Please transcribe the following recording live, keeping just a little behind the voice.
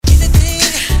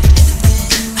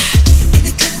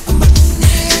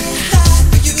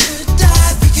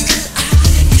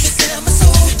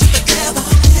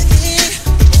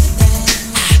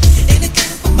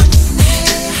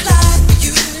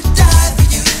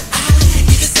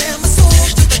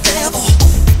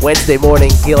Wednesday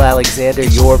morning, Gil Alexander,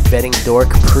 your betting dork,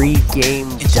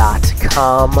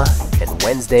 pregame.com. And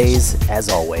Wednesdays, as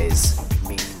always,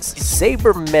 means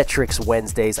Sabermetrics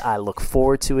Wednesdays. I look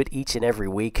forward to it each and every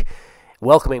week.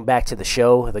 Welcoming back to the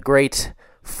show, the great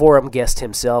forum guest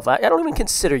himself. I don't even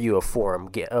consider you a forum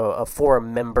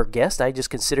member guest. I just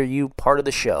consider you part of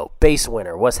the show. Base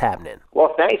winner, what's happening?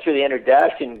 Well, thanks for the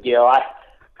introduction, Gil. I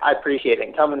appreciate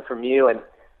it coming from you. And,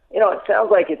 it sounds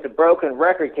like it's a broken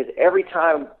record because every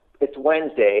time it's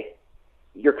Wednesday,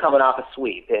 you're coming off a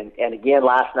sweep. And again,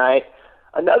 last night,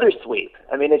 another sweep.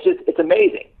 I mean, it's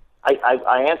amazing.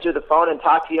 I answered the phone and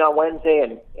talked to you on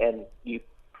Wednesday, and you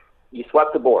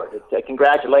swept the board.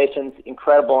 Congratulations,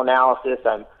 incredible analysis.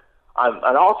 And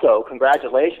also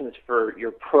congratulations for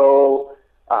your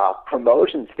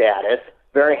promotion status.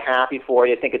 Very happy for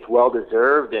you. I think it's well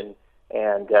deserved, and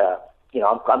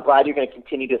I'm glad you're going to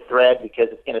continue to thread because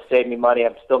it's going to save me money.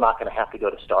 I'm still not going to have to go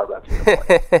to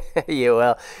Starbucks. Yeah,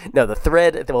 well, no, the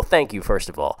thread. Well, thank you first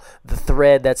of all. The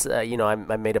thread. That's I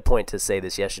made a point to say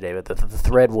this yesterday, but the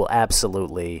thread will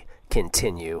absolutely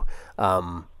continue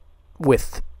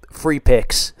with free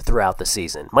picks throughout the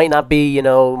season. Might not be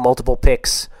multiple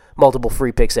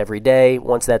free picks every day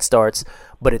once that starts,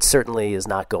 but it certainly is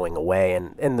not going away.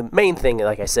 And the main thing,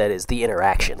 like I said, is the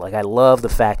interaction. Like, I love the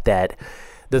fact that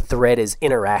the thread is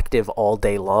interactive all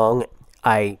day long.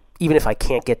 Even if I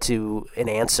can't get to an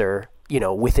answer,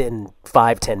 within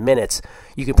 5-10 minutes,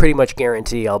 you can pretty much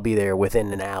guarantee I'll be there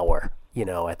within an hour,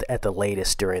 at the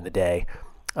latest during the day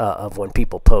of when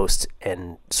people post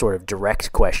and sort of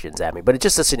direct questions at me. But it's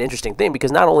just such an interesting thing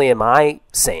because not only am I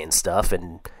saying stuff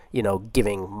and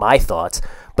giving my thoughts,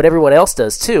 but everyone else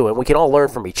does too, and we can all learn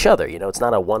from each other. It's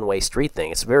not a one-way street thing.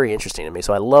 It's very interesting to me.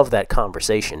 So I love that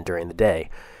conversation during the day.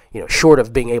 Short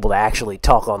of being able to actually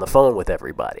talk on the phone with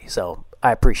everybody. So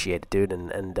I appreciate it, dude.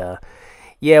 And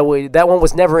that one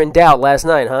was never in doubt last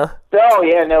night, huh? Oh,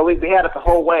 yeah, no, we had it the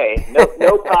whole way.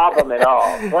 No problem at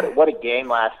all. What a game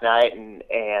last night. And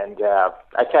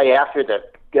I tell you, after the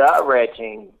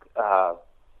gut-wrenching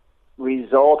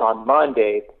result on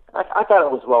Monday, I thought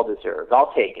it was well-deserved.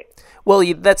 I'll take it. Well,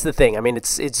 that's the thing. I mean,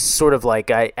 it's sort of like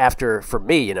for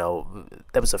me,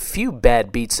 there was a few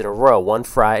bad beats in a row. One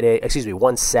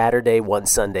Saturday, one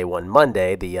Sunday, one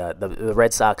Monday. The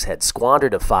Red Sox had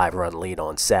squandered a 5-run lead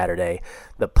on Saturday.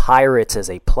 The Pirates, as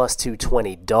a plus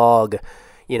 220 dog,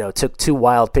 took 2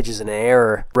 wild pitches and an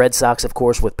error. Red Sox, of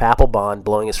course, with Papelbon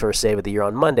blowing his first save of the year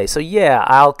on Monday. So, yeah,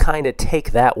 I'll kind of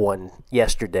take that one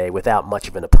yesterday without much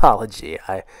of an apology.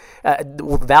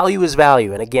 Value is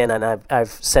value. And, again, I've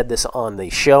said this on the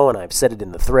show, and I've said it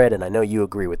in the thread, and I know you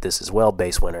agree with this as well,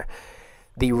 Base Winner.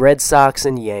 The Red Sox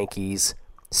and Yankees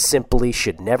simply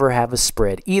should never have a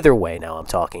spread. Either way, now I'm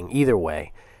talking, either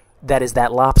way, that is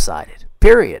that lopsided.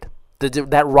 Period.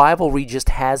 That rivalry just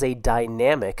has a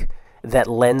dynamic that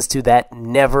lends to that.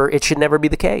 It should never be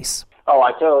the case. Oh,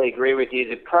 I totally agree with you.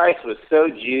 The price was so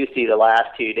juicy the last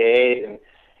 2 days,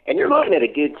 and you're looking at a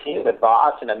good team at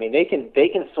Boston. I mean, they can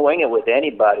swing it with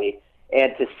anybody,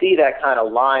 and to see that kind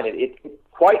of line, it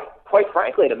quite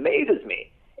frankly, it amazes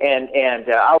me. And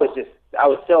I was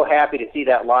so happy to see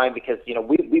that line because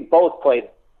we both played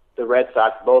the Red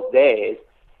Sox both days,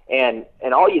 and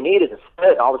all you need is a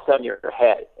split, and all of a sudden you're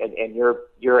ahead, and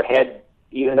you're ahead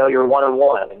even though you're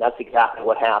 1-1, and that's exactly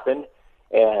what happened.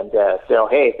 And so,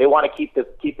 hey, if they want to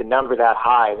keep the number that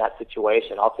high in that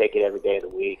situation, I'll take it every day of the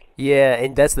week. Yeah,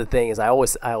 and that's the thing is I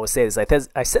always say this.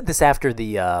 I said this after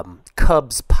the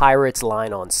Cubs Pirates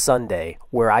line on Sunday,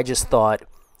 where I just thought,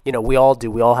 we all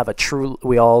do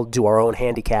our own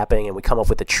handicapping, and we come up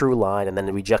with a true line, and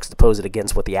then we juxtapose it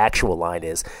against what the actual line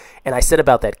is. And I said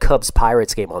about that Cubs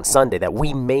Pirates game on Sunday that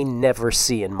we may never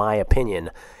see, in my opinion,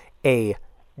 a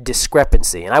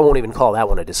discrepancy, and I won't even call that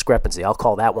one a discrepancy. I'll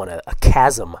call that one a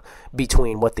chasm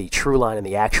between what the true line and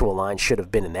the actual line should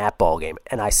have been in that ball game.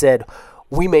 And I said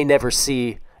we may never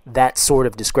see that sort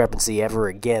of discrepancy ever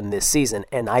again this season.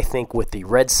 And I think with the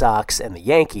Red Sox and the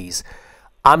Yankees,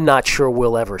 I'm not sure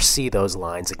we'll ever see those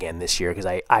lines again this year because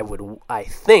I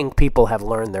think people have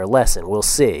learned their lesson. We'll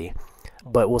see.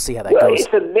 But we'll see how that goes.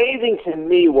 It's amazing to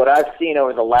me what I've seen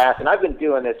over the last, and I've been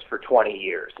doing this for 20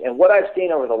 years, and what I've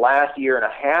seen over the last year and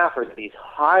a half are these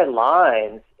high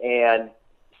lines, and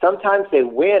sometimes they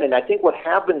win, and I think what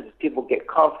happens is people get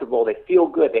comfortable, they feel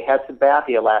good. They had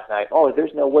Sabathia last night. Oh,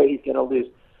 there's no way he's going to lose.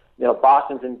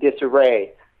 Boston's in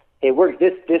disarray. Hey,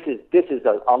 this is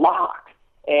a lock,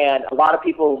 and a lot of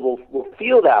people will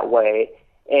feel that way,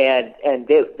 and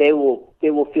they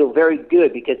will feel very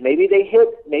good because maybe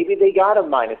they got a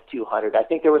minus 200. I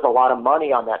think there was a lot of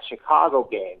money on that Chicago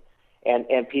game,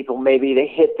 and people maybe they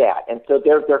hit that, and so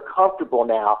they're comfortable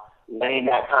now laying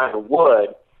that kind of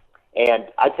wood. And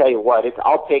I tell you what,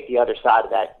 I'll take the other side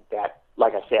of that,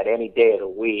 like I said, any day of the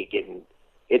week. And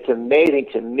it's amazing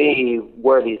to me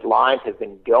where these lines have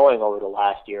been going over the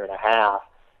last year and a half.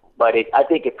 But I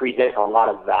think it presents a lot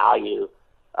of value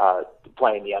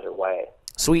playing the other way.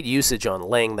 Sweet usage on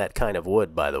laying that kind of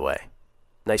wood, by the way.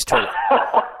 Nice turn.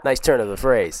 Nice turn of the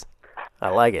phrase. I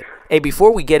like it. Hey,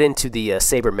 before we get into the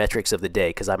sabermetrics of the day,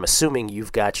 because I'm assuming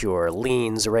you've got your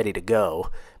leans ready to go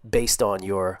based on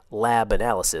your lab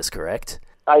analysis, correct?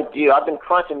 I do. I've been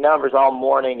crunching numbers all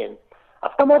morning, and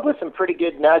I've come up with some pretty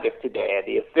good nuggets today,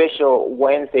 the official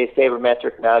Wednesday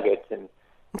sabermetric nuggets, and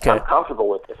I'm comfortable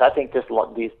with this. I think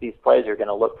these plays are going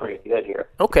to look pretty good here.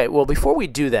 Okay, well, before we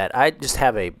do that, I just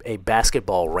have a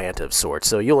basketball rant of sorts,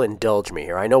 so you'll indulge me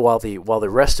here. I know while the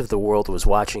rest of the world was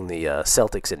watching the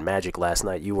Celtics and Magic last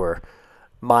night, you were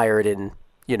mired in,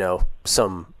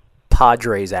 some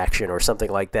Padres action or something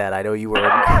like that. I know you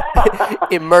were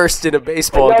immersed in a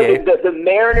baseball game. The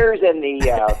Mariners and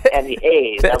the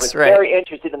A's. I was very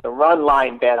interested in the run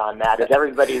line bet on that, as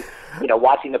everybody's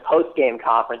watching the post game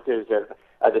conferences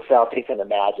of the Celtics and the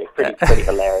Magic. Pretty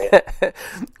hilarious.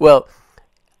 Well,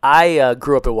 I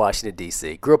grew up in Washington,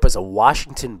 D.C. Grew up as a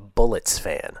Washington Bullets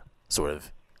fan. Sort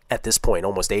of, at this point,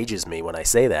 almost ages me when I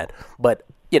say that. But,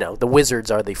 the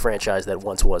Wizards are the franchise that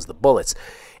once was the Bullets.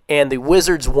 And the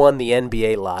Wizards won the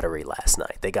NBA lottery last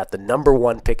night. They got the number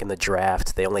 1 pick in the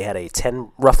draft. They only had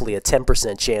roughly a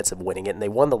 10% chance of winning it, and they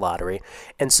won the lottery.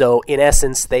 And so, in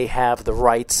essence, they have the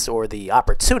rights, or the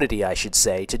opportunity, I should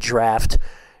say, to draft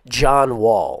John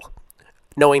Wall.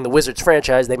 Knowing the Wizards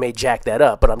franchise, they may jack that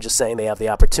up, but I'm just saying they have the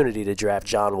opportunity to draft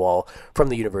John Wall from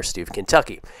the University of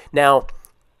Kentucky. Now,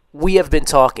 we have been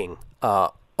talking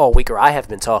all week, or I have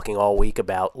been talking all week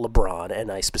about LeBron,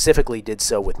 and I specifically did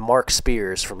so with Mark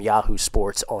Spears from Yahoo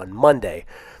Sports on Monday,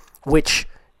 which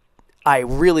I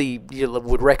really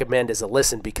would recommend as a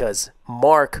listen, because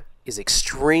Mark is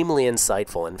extremely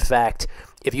insightful. In fact,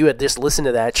 if you had just listened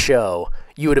to that show,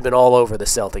 you would have been all over the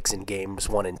Celtics in games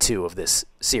 1 and 2 of this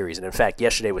series. And in fact,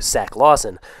 yesterday with Zach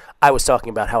Lawson, I was talking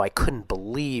about how I couldn't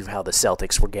believe how the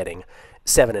Celtics were getting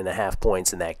 7.5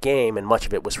 points in that game, and much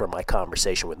of it was from my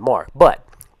conversation with Mark. But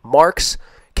Mark's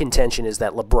contention is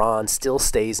that LeBron still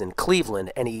stays in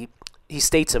Cleveland, and he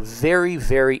states a very,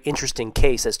 very interesting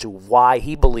case as to why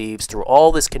he believes, through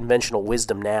all this conventional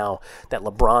wisdom now, that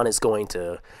LeBron is going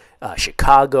to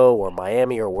Chicago or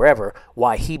Miami or wherever,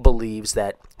 why he believes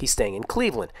that he's staying in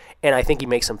Cleveland. And I think he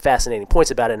makes some fascinating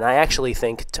points about it, and I actually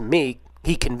think, to me,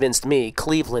 he convinced me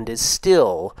Cleveland is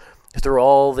still, through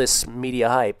all this media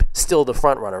hype, still the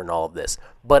front runner in all of this.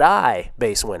 But I,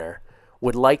 Base Winner,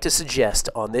 would like to suggest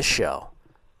on this show,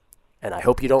 and I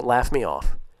hope you don't laugh me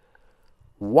off,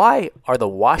 why are the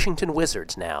Washington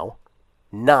Wizards now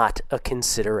not a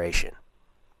consideration?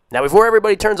 Now, before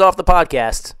everybody turns off the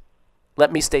podcast,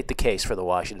 let me state the case for the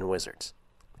Washington Wizards.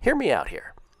 Hear me out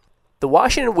here. The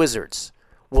Washington Wizards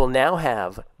will now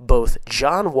have both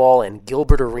John Wall and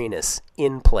Gilbert Arenas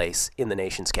in place in the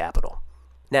nation's capital.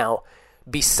 Now,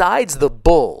 besides the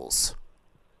Bulls,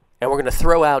 and we're going to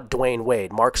throw out Dwayne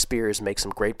Wade. Mark Spears makes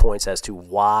some great points as to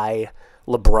why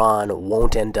LeBron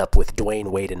won't end up with Dwayne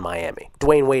Wade in Miami.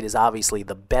 Dwayne Wade is obviously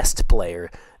the best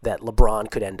player that LeBron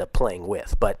could end up playing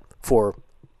with, but for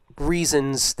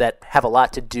reasons that have a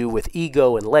lot to do with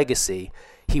ego and legacy,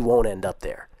 he won't end up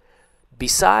there.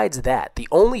 Besides that, the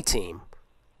only team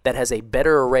that has a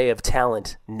better array of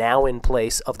talent now in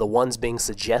place of the ones being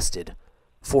suggested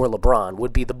for LeBron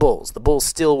would be the Bulls. The Bulls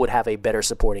still would have a better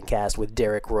supporting cast with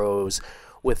Derrick Rose,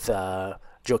 with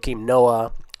Joakim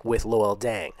Noah, with Luol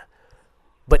Deng.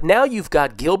 But now you've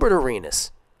got Gilbert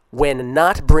Arenas, when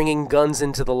not bringing guns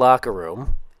into the locker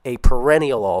room, a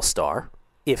perennial all-star,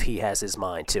 if he has his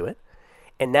mind to it.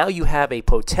 And now you have a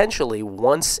potentially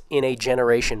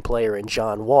once-in-a-generation player in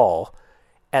John Wall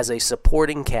as a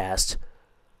supporting cast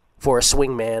for a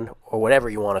swingman, or whatever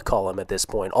you want to call him at this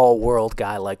point, all-world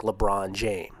guy like LeBron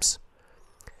James.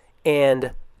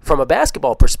 And from a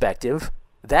basketball perspective,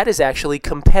 that is actually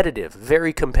competitive,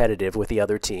 very competitive with the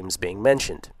other teams being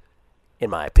mentioned,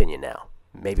 in my opinion now.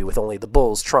 Maybe with only the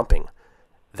Bulls trumping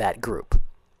that group.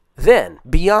 Then,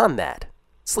 beyond that,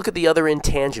 let's look at the other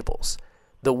intangibles.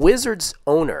 The Wizards'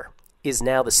 owner is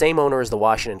now the same owner as the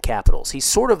Washington Capitals. He's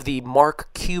sort of the Mark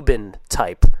Cuban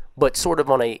type, but sort of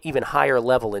on an even higher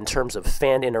level in terms of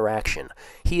fan interaction.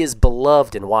 He is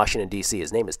beloved in Washington, D.C.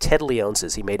 His name is Ted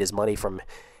Leonsis. He made his money from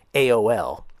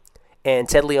AOL. And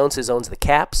Ted Leonsis owns the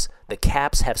Caps. The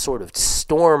Caps have sort of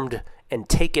stormed and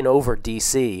taken over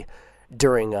D.C.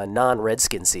 during a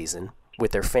non-Redskin season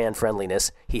with their fan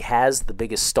friendliness. He has the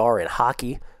biggest star in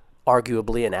hockey,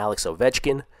 arguably, in Alex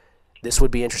Ovechkin. This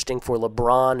would be interesting for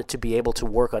LeBron to be able to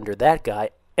work under that guy,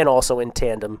 and also in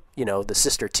tandem, the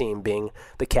sister team being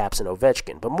the Caps and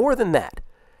Ovechkin. But more than that,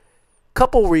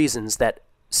 couple reasons that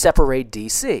separate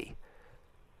D.C.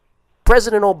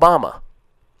 President Obama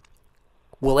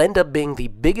will end up being the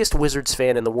biggest Wizards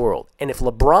fan in the world. And if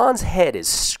LeBron's head is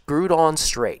screwed on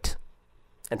straight,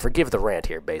 and forgive the rant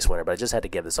here, Base Winner, but I just had to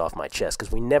get this off my chest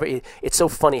because it's so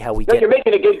funny how we get. You're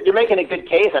making a good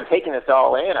case. I'm taking this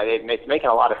all in. It's making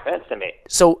a lot of sense to me.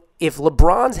 So if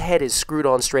LeBron's head is screwed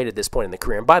on straight at this point in the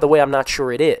career, and by the way, I'm not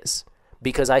sure it is,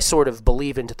 because I sort of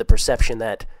believe into the perception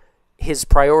that his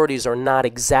priorities are not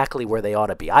exactly where they ought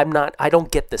to be. I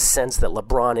don't get the sense that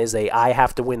LeBron is I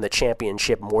have to win the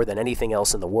championship more than anything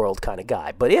else in the world kind of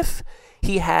guy. But if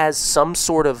he has some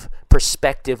sort of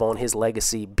perspective on his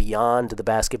legacy beyond the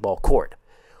basketball court,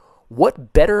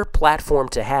 what better platform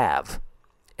to have,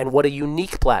 and what a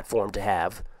unique platform to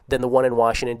have, than the one in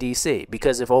Washington, D.C.?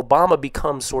 Because if Obama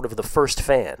becomes sort of the first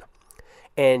fan,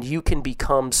 and you can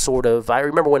become sort of, I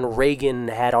remember when Reagan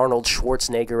had Arnold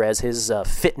Schwarzenegger as his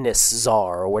fitness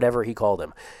czar, or whatever he called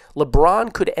him.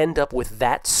 LeBron could end up with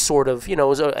that sort of,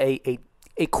 a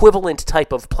equivalent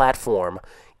type of platform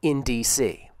in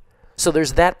D.C. So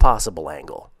there's that possible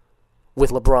angle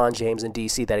with LeBron James in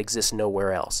D.C. that exists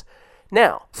nowhere else.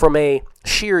 Now, from a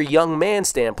sheer young man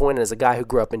standpoint, and as a guy who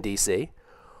grew up in D.C.,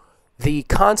 the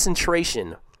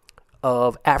concentration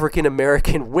of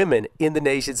African-American women in the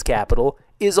nation's capital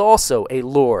is also a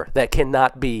lure that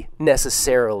cannot be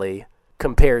necessarily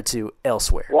compared to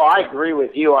elsewhere. Well, I agree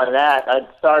with you on that. I'm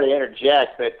sorry to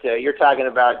interject, but you're talking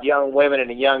about young women and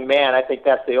a young man. I think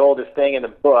that's the oldest thing in the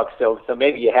book, so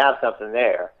maybe you have something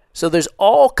there. So there's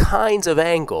all kinds of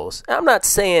angles. I'm not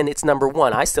saying it's number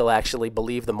one. I still actually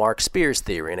believe the Mark Spears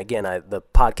theory. And again, the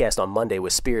podcast on Monday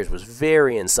with Spears was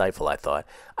very insightful, I thought.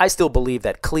 I still believe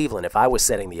that Cleveland, if I was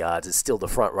setting the odds, is still the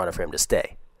front runner for him to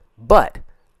stay. But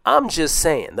I'm just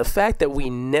saying, the fact that we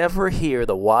never hear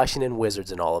the Washington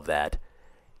Wizards and all of that,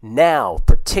 now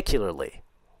particularly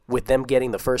with them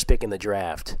getting the first pick in the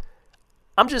draft,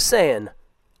 I'm just saying,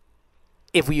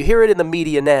 if you hear it in the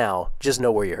media now, just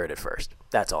know where you heard it first.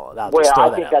 That's all. I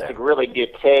think that's a really good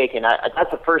take, and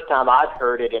that's the first time I've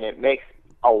heard it, and it makes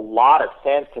a lot of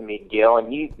sense to me, Gil.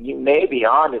 And you may be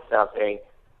onto something.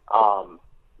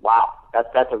 Wow,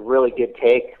 that's a really good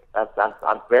take.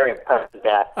 I'm very impressed with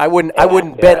that. I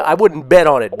wouldn't bet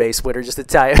on it, Base Winner, just to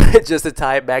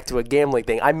tie it back to a gambling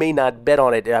thing. I may not bet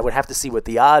on it. I would have to see what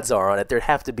the odds are on it. There'd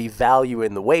have to be value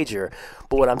in the wager.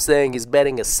 But what I'm saying is,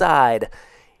 betting aside,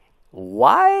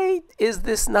 why is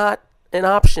this not an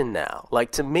option now? Like,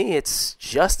 to me, it's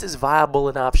just as viable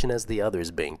an option as the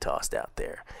others being tossed out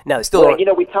there. Now, they still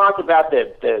we talked about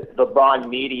the LeBron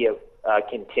media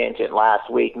contingent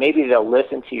last week. Maybe they'll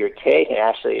listen to your take, and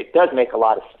actually it does make a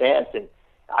lot of sense, and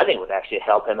I think it would actually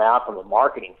help him out from a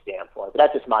marketing standpoint. But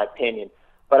that's just my opinion.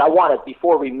 But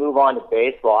before we move on to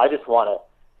baseball, I just want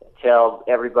to tell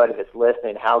everybody that's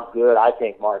listening how good I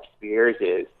think Mark Spears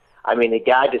is. I mean, the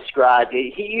guy described,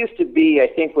 he used to be, I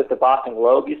think, with the Boston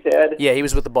Globe, you said? Yeah, he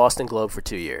was with the Boston Globe for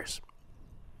 2 years.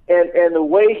 And the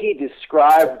way he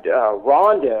described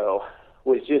Rondo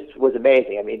was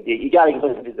amazing. I mean, you got to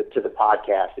listen to the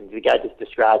podcast, and the guy just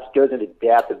goes into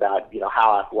depth about,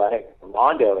 how athletic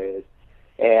Rondo is.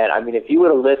 And, I mean, if you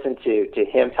would have listened to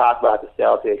him talk about the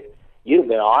Celtics, you'd have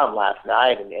been on him last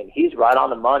night, and he's right on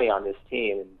the money on this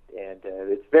team. And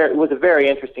it was a very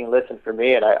interesting listen for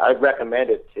me, and I recommend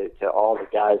it to all the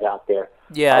guys out there.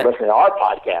 Yeah, listening to our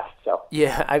podcast. So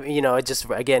yeah, it just,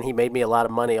 again, he made me a lot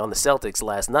of money on the Celtics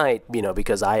last night.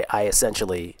 Because I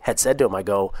essentially had said to him, I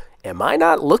go, am I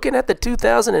not looking at the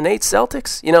 2008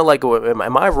 Celtics?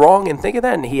 Am I wrong in thinking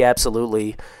that? And he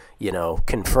absolutely,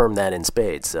 confirmed that in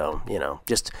spades. So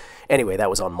anyway, that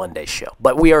was on Monday's show.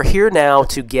 But we are here now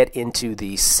to get into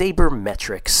the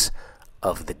sabermetrics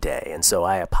of the day. And so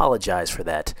I apologize for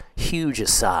that huge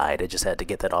aside. I just had to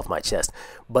get that off my chest.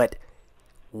 But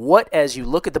as you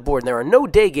look at the board, and there are no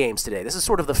day games today. This is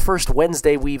sort of the first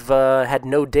Wednesday we've had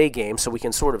no day games, so we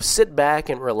can sort of sit back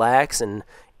and relax and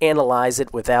analyze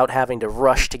it without having to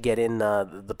rush to get in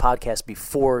the podcast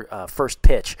before first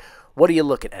pitch. What are you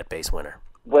looking at, Base Winner?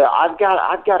 Well, I've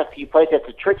got a few plays. It's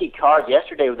a tricky card.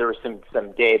 Yesterday there was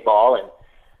some day ball, and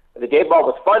the day ball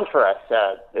was fun for us.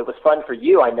 It was fun for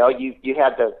you. I know you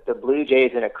had the Blue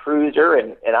Jays in a cruiser,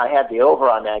 and I had the over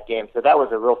on that game, so that was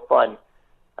a real fun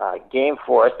game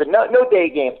for us. But no day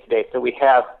games today, so we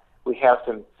have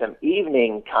some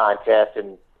evening contests,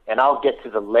 and I'll get to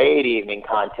the late evening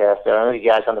contest. I know you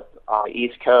guys on the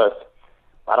East Coast,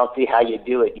 I don't see how you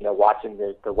do it, watching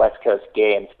the West Coast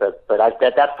games, but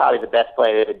that's probably the best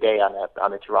play of the day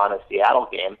on the Toronto-Seattle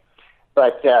game.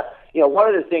 But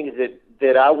one of the things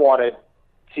that I wanted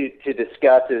to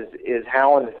discuss is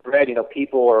how in the thread,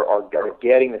 people are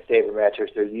getting the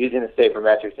sabermetrics, they're using the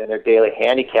sabermetrics in their daily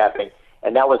handicapping,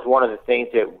 and that was one of the things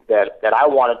that I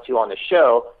wanted to on the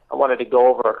show. I wanted to go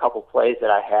over a couple plays that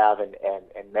I have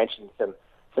and mention some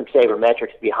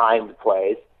sabermetrics behind the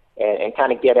plays and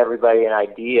kind of get everybody an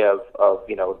idea of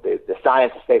the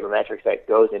science of sabermetrics that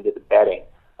goes into the betting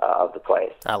of the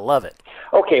plays. I love it.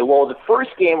 Okay, well, the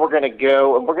first game we're going to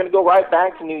go right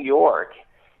back to New York,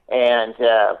 and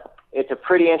it's a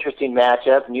pretty interesting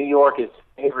matchup. New York is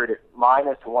favored at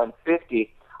minus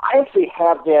 150. I actually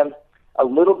have them a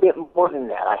little bit more than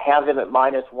that. I have them at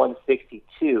minus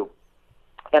 162,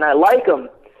 and I like them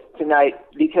tonight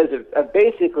because of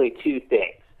basically two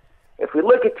things. If we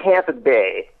look at Tampa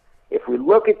Bay, if we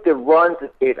look at the runs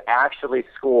that they've actually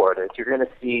scored, as you're going to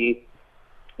see,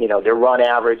 their run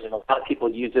average, and a lot of people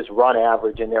use this run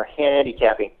average in their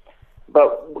handicapping.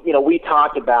 But, we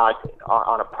talked about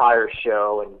on a prior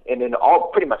show and in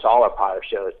pretty much all our prior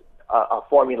shows, a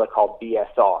formula called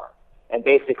BSR. And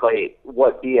basically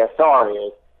what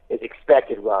BSR is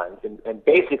expected runs and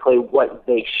basically what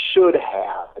they should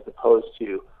have as opposed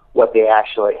to what they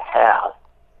actually have.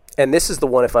 And this is the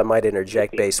one, if I might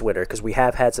interject, Base Winner, because we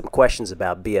have had some questions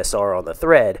about BSR on the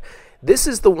thread. This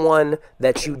is the one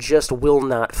that you just will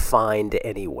not find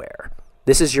anywhere.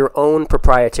 This is your own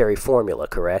proprietary formula,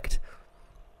 correct?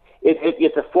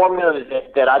 It's a formula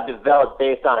that I've developed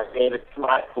based on a David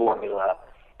Smith formula,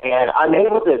 and I'm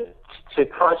able to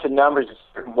crunch the numbers a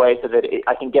certain way so that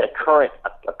I can get a current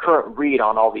read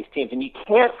on all these teams, and you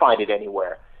can't find it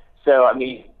anywhere. So, I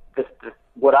mean,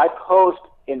 what I post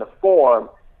in the form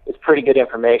is pretty good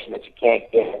information that you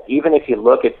can't get, even if you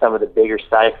look at some of the bigger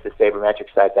sites, the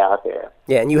sabermetric sites out there.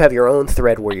 Yeah, and you have your own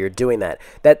thread where you're doing that.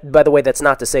 That, by the way, that's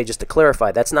not to say, just to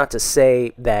clarify, that's not to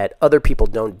say that other people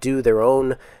don't do their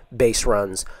own base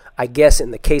runs. I guess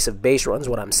in the case of base runs,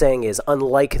 what I'm saying is,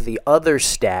 unlike the other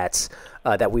stats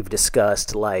that we've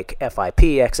discussed, like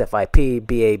FIP, XFIP,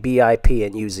 BABIP,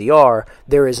 and UZR,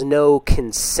 there is no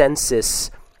consensus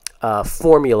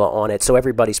formula on it, so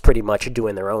everybody's pretty much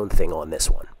doing their own thing on this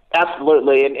one.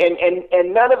 Absolutely,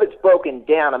 and none of it's broken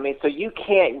down. I mean, so you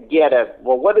can't get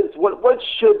what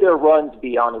should their runs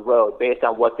be on the road based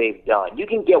on what they've done. You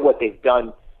can get what they've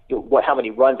done, how many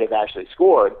runs they've actually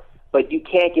scored, but you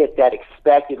can't get that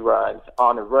expected runs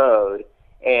on the road.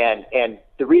 And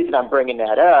the reason I'm bringing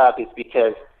that up is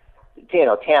because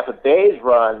Tampa Bay's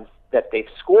runs that they've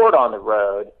scored on the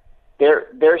road, they're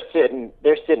sitting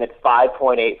at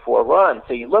 5.84 runs.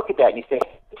 So you look at that and you say,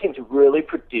 this team's really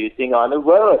producing on the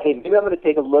road. Hey, maybe I'm going to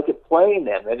take a look at playing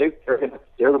them. And they're going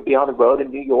to be on the road in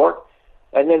New York.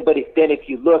 And then, if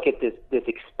you look at this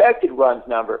expected runs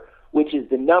number, which is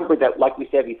the number that, like we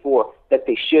said before, that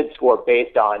they should score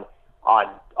based on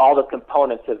all the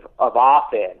components of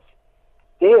offense,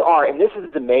 they are, and this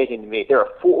is amazing to me, they're a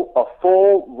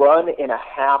full run and a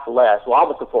half less, well,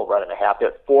 almost a full run and a half. They're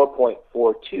at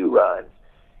 4.42 runs.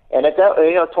 And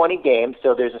it's 20 games,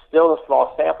 so there's still a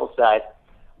small sample size.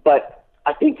 But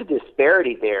I think the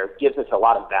disparity there gives us a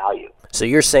lot of value. So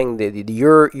you're saying that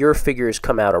your figures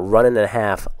come out a run and a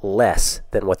half less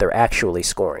than what they're actually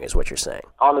scoring, is what you're saying?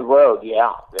 On the road,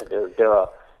 yeah.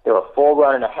 They're a full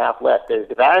run and a half less.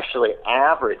 They've actually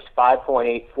averaged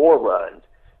 5.84 runs,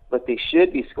 but they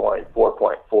should be scoring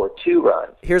 4.42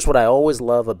 runs. Here's what I always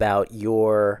love about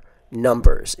your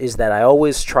numbers is that I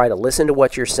always try to listen to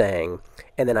what you're saying,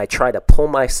 and then I try to pull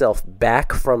myself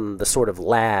back from the sort of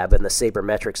lab and the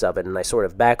sabermetrics of it, and I sort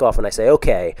of back off and I say,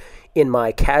 okay, in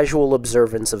my casual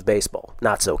observance of baseball,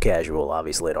 not so casual,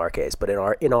 obviously, in our case, but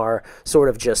in our sort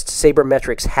of just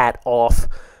sabermetrics hat-off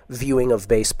viewing of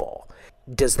baseball,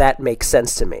 does that make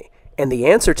sense to me? And the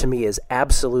answer to me is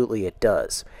absolutely it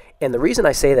does. And the reason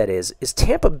I say that is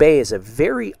Tampa Bay is a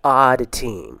very odd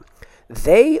team.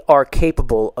 They are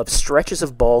capable of stretches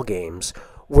of ball games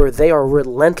where they are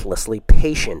relentlessly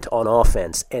patient on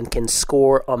offense and can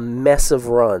score a mess of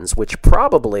runs, which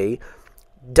probably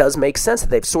does make sense that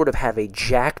they sort of have a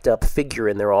jacked up figure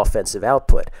in their offensive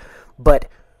output. But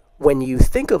when you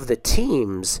think of the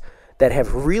teams that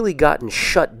have really gotten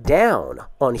shut down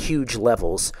on huge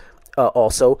levels,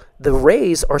 also, the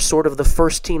Rays are sort of the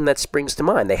first team that springs to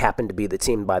mind. They happen to be the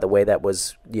team, by the way, that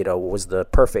was the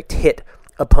perfect hit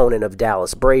opponent of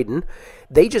Dallas Braden.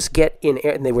 They just get in,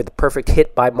 and they were the perfect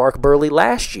hit by Mark Burley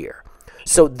last year.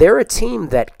 So they're a team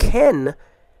that can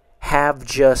have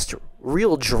just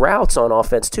real droughts on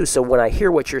offense too. So when I hear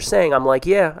what you're saying, I'm like,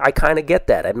 yeah, I kind of get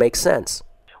that. It makes sense.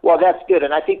 Well, that's good,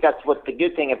 and I think that's what the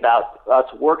good thing about us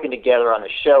working together on the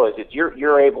show is that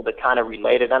you're able to kind of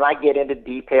relate it, and I get into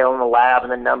detail in the lab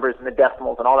and the numbers and the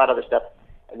decimals and all that other stuff,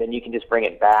 and then you can just bring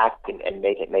it back and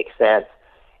make it make sense.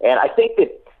 And I think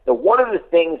that one of the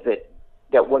things that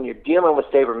when you're dealing with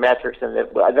sabermetrics and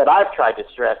that I've tried to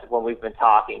stress when we've been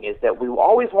talking is that we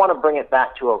always want to bring it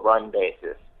back to a run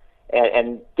basis,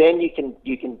 and then you can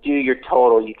do your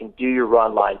total, you can do your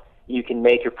run line, you can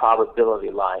make your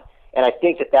probability line. And I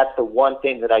think that that's the one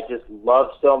thing that I just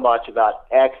love so much about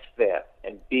XFIP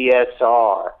and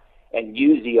BSR and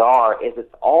UZR is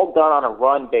it's all done on a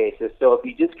run basis. So if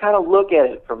you just kind of look at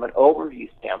it from an overview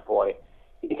standpoint,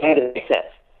 it kind of makes sense.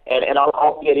 And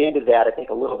I'll get into that, I think,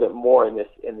 a little bit more in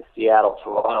the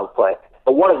Seattle-Toronto play.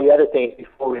 But one of the other things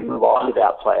before we move on to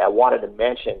that play, I wanted to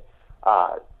mention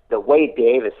the Wade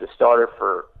Davis, the starter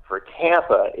for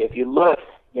Tampa. If you look,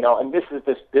 and this is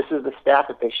the stat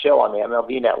that they show on the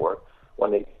MLB Network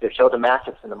when they show the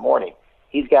matchups in the morning.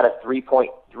 He's got a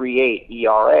 3.38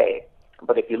 ERA.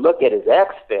 But if you look at his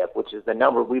XFIP, which is the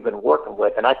number we've been working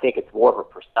with, and I think it's more of a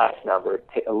precise number,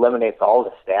 it eliminates all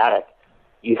the static.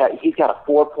 He's got a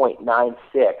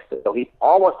 4.96, so he's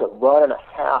almost a run and a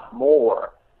half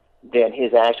more than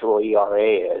his actual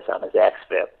ERA is on his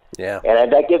XFIP. Yeah,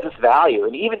 and that gives us value.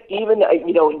 And even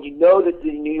you know that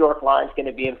the New York line's going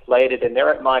to be inflated, and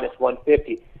they're at minus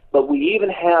 150. But we even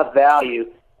have value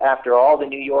after all the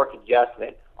New York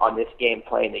adjustment on this game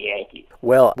playing the Yankees.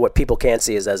 Well, what people can't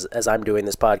see is as I'm doing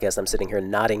this podcast, I'm sitting here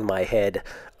nodding my head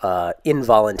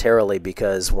involuntarily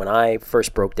because when I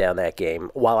first broke down that game,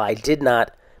 while I did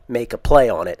not make a play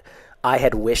on it, I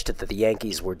had wished that the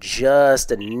Yankees were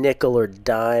just a nickel or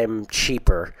dime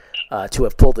cheaper to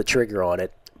have pulled the trigger on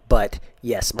it. But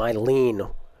yes, my lean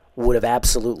would have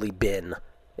absolutely been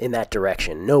in that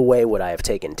direction. No way would I have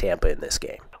taken Tampa in this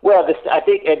game. Well, I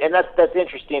think, and that's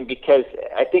interesting because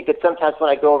I think that sometimes when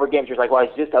I go over games, you're like, well,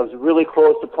 I was really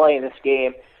close to playing this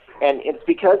game, and it's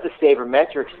because the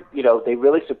sabermetrics, they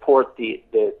really support the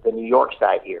New York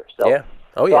side here. So, yeah.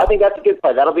 Oh yeah. So I think that's a good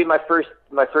play. That'll be my first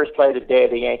play of the day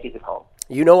of the Yankees at home.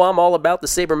 I'm all about the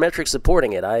sabermetrics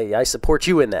supporting it. I support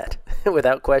you in that,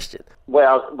 without question.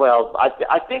 Well,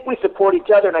 I think we support each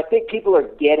other, and I think people are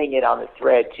getting it on the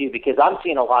thread too, because I'm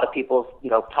seeing a lot of people,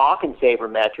 talking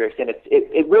sabermetrics, and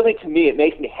it really, to me, it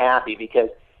makes me happy because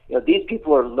these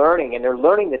people are learning, and they're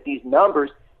learning that these numbers,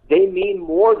 they mean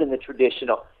more than the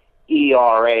traditional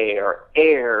ERA or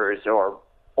errors or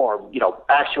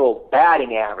actual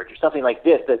batting average or something like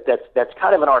this. That's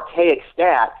kind of an archaic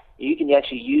stat. You can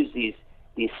actually use these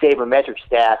sabermetric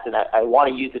stats, and I want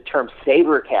to use the term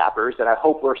saber cappers, and I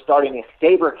hope we're starting a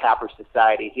saber capper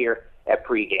society here at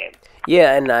pregame.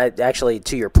 Yeah, and I actually,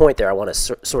 to your point there, I want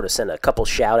to sort of send a couple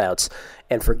shout-outs,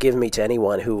 and forgive me to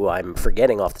anyone who I'm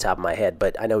forgetting off the top of my head,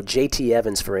 but I know J.T.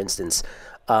 Evans, for instance,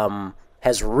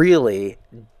 has really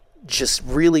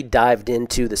dived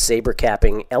into the saber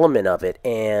capping element of it,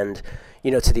 and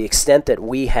to the extent that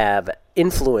we have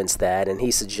influenced that, and he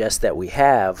suggests that we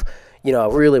have, I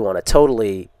really want to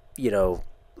totally,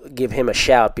 give him a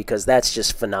shout because that's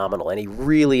just phenomenal. And he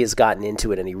really has gotten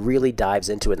into it, and he really dives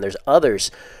into it. And there's others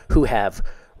who have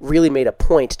really made a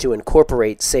point to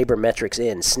incorporate sabermetrics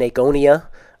in. Snakeonia,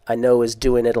 I know, is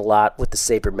doing it a lot with the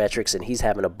sabermetrics, and he's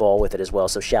having a ball with it as well.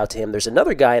 So shout to him. There's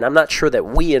another guy, and I'm not sure that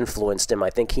we influenced him.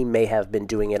 I think he may have been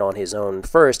doing it on his own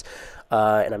first.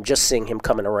 And I'm just seeing him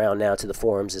coming around now to the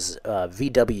forums, is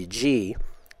VWG.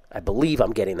 I believe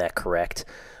I'm getting that correct.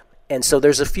 And so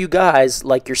there's a few guys,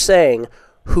 like you're saying,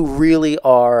 who really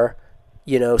are,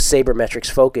 sabermetrics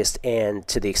focused, and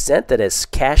to the extent that it's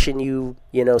cashing you,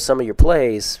 some of your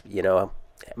plays,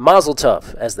 mazel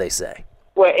tov, as they say.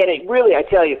 Well, and it really, I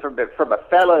tell you, from a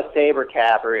fellow saber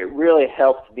capper, it really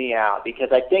helps me out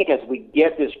because I think as we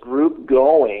get this group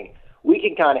going, we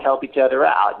can kind of help each other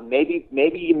out. Maybe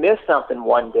you miss something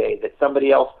one day that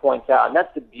somebody else points out, and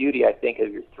that's the beauty, I think,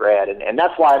 of your thread. And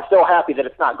that's why I'm so happy that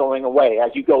it's not going away as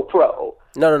you go pro.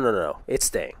 No. It's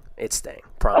staying.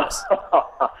 Promise.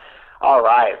 All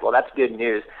right. Well, that's good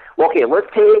news. Well, okay, let's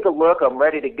take a look. I'm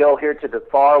ready to go here to the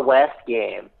Far West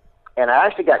game. And I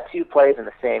actually got two plays in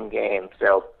the same game,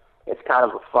 so it's kind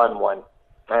of a fun one.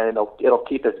 And it'll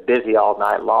keep us busy all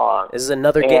night long. This is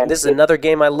another game. This is another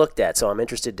game I looked at, so I'm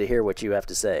interested to hear what you have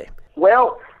to say.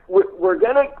 Well, we're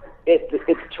gonna.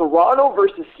 It's Toronto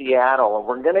versus Seattle, and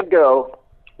we're gonna go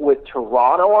with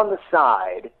Toronto on the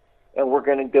side, and we're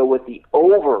gonna go with the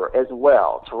over as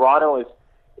well. Toronto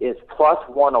is plus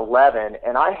 111,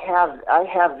 and I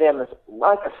have them as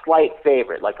like a slight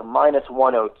favorite, like a minus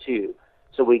 102.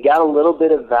 So we got a little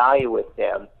bit of value with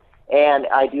them. and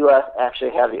I do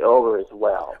actually have the over as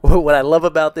well. What I love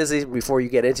about this is, before you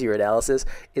get into your analysis,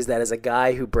 is that as a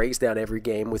guy who breaks down every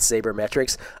game with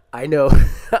sabermetrics, I know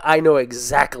I know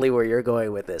exactly where you're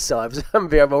going with this. So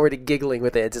I'm already giggling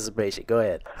with anticipation. Go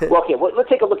ahead. Well, okay, let's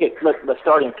take a look at the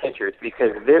starting pitchers,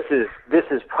 because this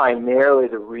is primarily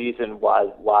the reason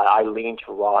why I lean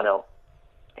Toronto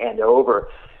and over.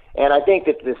 And I think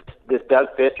that this Doug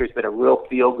Fister has been a real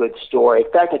feel-good story.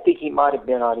 In fact, I think he might have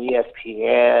been on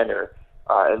ESPN, or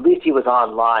at least he was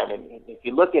online. And if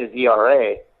you look at his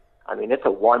ERA, I mean, it's a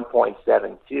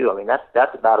 1.72. I mean,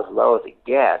 that's about as low as it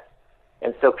gets.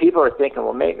 And so people are thinking,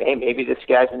 well, maybe this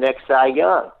guy's the next Cy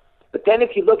Young. But then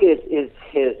if you look at his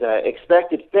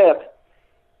expected FIP,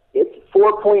 it's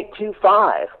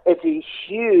 4.25. It's a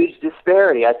huge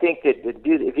disparity. I think that the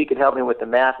dude, if he could help me with the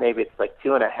math, maybe it's like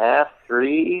 2.5,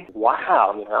 3.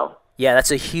 Wow, you know. Yeah,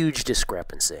 that's a huge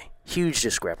discrepancy. Huge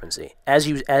discrepancy. As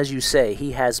you say,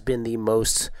 he has been the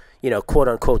most, quote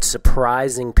unquote,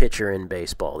 surprising pitcher in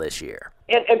baseball this year.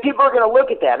 And people are going to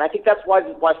look at that, and I think that's why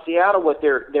Seattle, with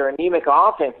their anemic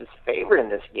offense, is favored in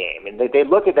this game. And they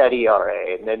look at that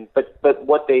ERA, and then but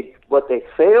what they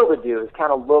fail to do is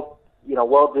kind of look.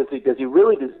 Well, does he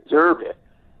really deserve it?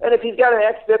 And if he's got an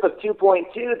xFIP of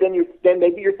 2.2, then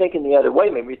maybe you're thinking the other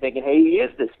way. Maybe you're thinking, hey, he is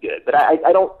this good. But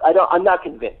I'm not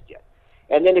convinced yet.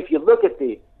 And then if you look at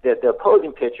the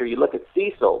opposing pitcher, you look at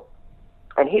Cecil,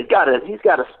 and he's got a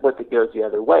split that goes the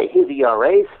other way. His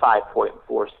ERA is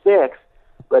 5.46,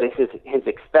 but his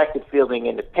expected fielding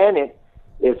independent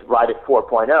is right at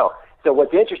 4.0. So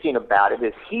what's interesting about it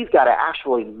is he's got an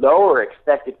actually lower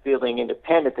expected fielding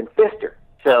independent than Fister.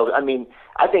 So, I mean,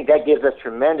 I think that gives us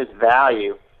tremendous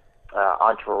value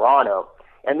on Toronto.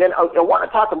 And then I want to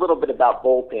talk a little bit about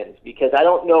bullpens, because I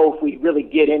don't know if we really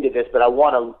get into this, but I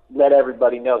want to let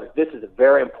everybody know that this is a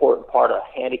very important part of the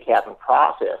handicapping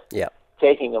process. Yeah.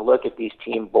 Taking a look at these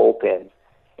team bullpens.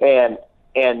 And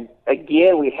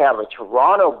again, we have a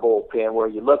Toronto bullpen where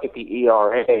you look at the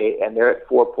ERA, and they're at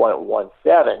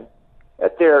 4.17.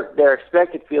 That their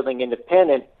expected fielding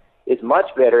independent is much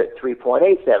better at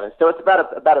 3.87. So it's about a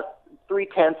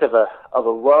 0.3 of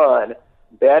a run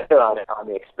better on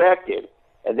the expected.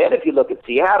 And then if you look at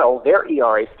Seattle, their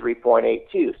ERA is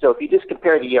 3.82. So if you just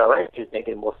compare the ERA, you're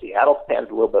thinking, well, Seattle's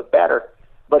stands a little bit better.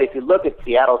 But if you look at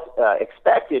Seattle's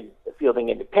expected fielding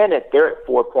independent, they're at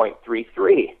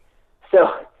 4.33.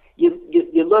 So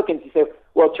you look and you say,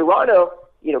 well, Toronto,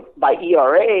 by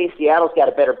ERA, Seattle's got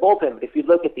a better bullpen. But if you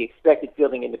look at the expected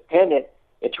fielding independent,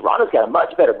 and Toronto's got a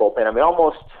much better bullpen. I mean,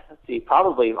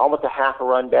 probably almost a half a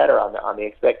run better on the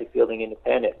expected fielding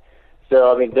independent.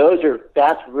 So, I mean,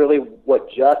 that's really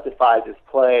what justifies his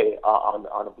play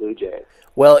on the Blue Jays.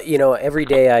 Well, every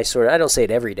day I don't say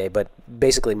it every day, but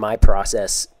basically my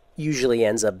process usually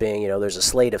ends up being, there's a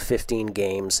slate of 15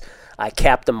 games. I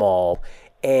cap them all,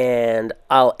 and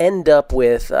I'll end up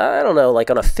with,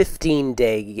 like on a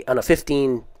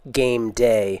 15-game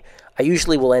day, I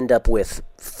usually will end up with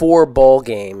 4 ball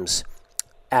games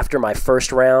after my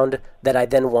first round that I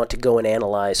then want to go and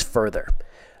analyze further.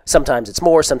 Sometimes it's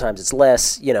more, sometimes it's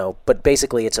less, but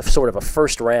basically it's a sort of a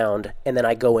first round, and then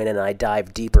I go in and I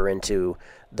dive deeper into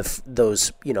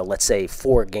those, let's say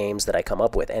 4 games that I come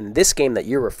up with. And this game that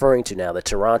you're referring to now, the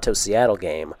Toronto-Seattle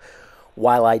game,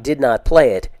 while I did not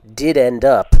play it, did end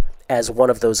up as one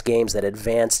of those games that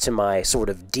advanced to my sort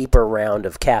of deeper round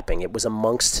of capping. It was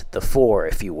amongst the 4,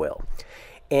 if you will.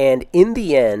 And in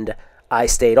the end, I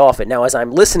stayed off it. Now, as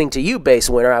I'm listening to you, Base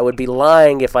Winner, I would be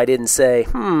lying if I didn't say,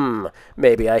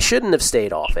 maybe I shouldn't have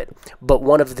stayed off it. But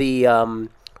the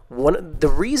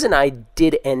reason I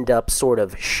did end up sort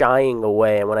of shying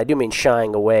away, and when I do mean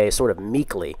shying away, sort of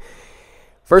meekly,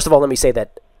 first of all, let me say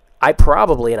that I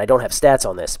probably, and I don't have stats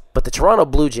on this, but the Toronto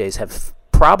Blue Jays have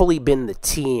probably been the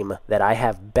team that I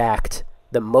have backed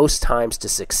the most times to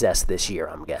success this year,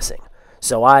 I'm guessing.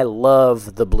 So I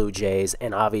love the Blue Jays,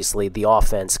 and obviously the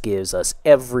offense gives us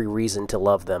every reason to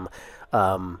love them.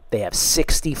 They have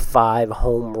 65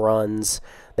 home runs.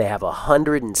 They have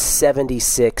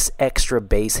 176 extra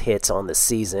base hits on the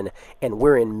season, and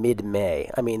we're in mid-May.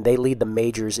 I mean, they lead the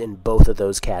majors in both of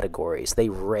those categories. They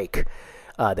rake.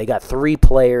 They got 3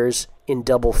 players in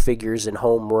double figures in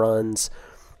home runs,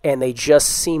 and they just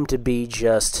seem to be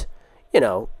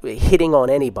hitting on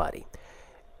anybody.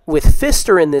 With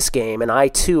Fister in this game, and I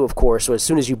too, of course, as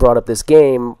soon as you brought up this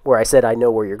game where I said I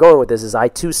know where you're going with this, is I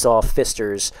too saw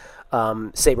Fister's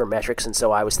sabermetrics, and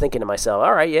so I was thinking to myself,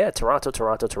 all right, yeah,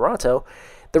 Toronto.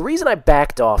 The reason I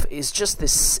backed off is just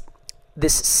this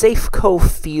Safeco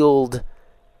Field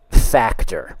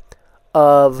factor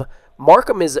of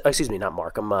Fister,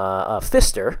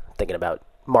 thinking about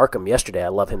Markham yesterday. I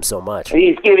love him so much.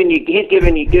 He's giving you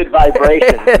good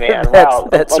vibrations, man.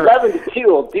 That's 11-2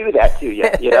 will do that to you,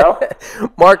 you know?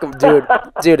 Markham,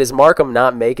 dude, is Markham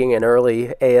not making an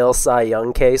early AL Cy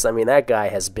Young case? I mean, that guy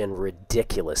has been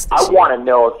ridiculous this year. I want to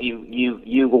know if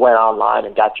you went online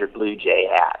and got your Blue Jay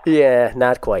hat. Yeah,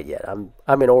 not quite yet. I'm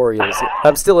an Orioles.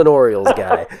 I'm still an Orioles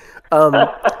guy.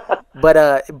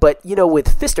 But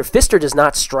with Fister does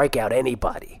not strike out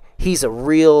anybody. He's a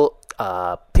real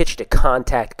pitch to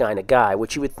contact kind of guy,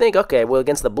 which you would think, okay, well,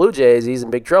 against the Blue Jays, he's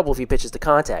in big trouble if he pitches to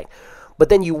contact. But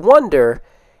then you wonder,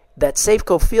 that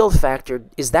Safeco Field factor,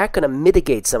 is that going to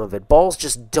mitigate some of it? Balls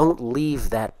just don't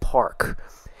leave that park.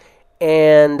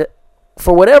 And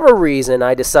for whatever reason,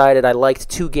 I decided I liked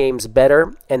 2 games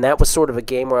better, and that was sort of a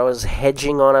game where I was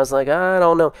hedging on. I was like, I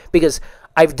don't know, because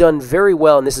I've done very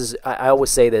well, and this is, I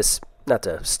always say this, not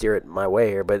to steer it my way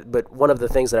here, but one of the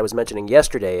things that I was mentioning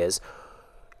yesterday is,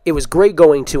 it was great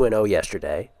going 2-0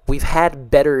 yesterday. We've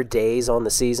had better days on the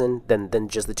season than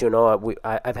just the 2-0.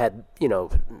 I've had,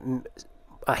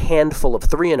 a handful of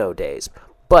 3-0 days.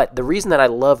 But the reason that I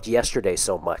loved yesterday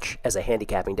so much as a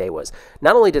handicapping day was,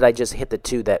 not only did I just hit the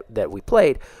 2 that we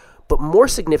played, but more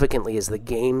significantly is the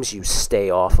games you stay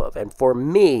off of. And for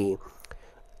me,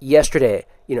 yesterday,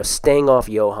 staying off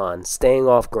Johan, staying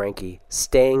off Greinke,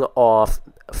 staying off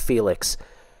Felix,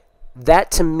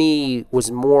 that to me was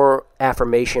more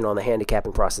affirmation on the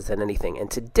handicapping process than anything.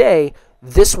 And today,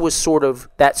 this was sort of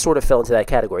fell into that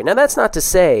category. Now, that's not to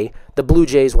say the Blue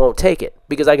Jays won't take it,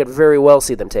 because I could very well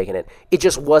see them taking it. It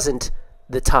just wasn't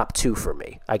the top 2 for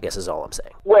me, I guess is all I'm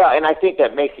saying. Well, and I think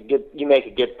that you make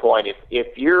a good point.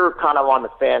 If you're kind of on the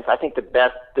fence, I think the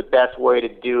best way to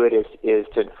do it is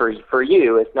to for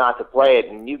you is not to play it.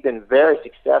 And you've been very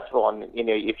successful. And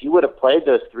if you would have played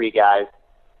those 3 guys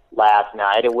last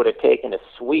night, it would have taken a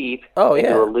sweep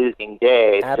into a losing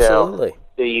day. Absolutely.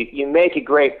 So you make a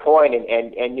great point,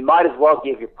 and you might as well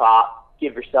give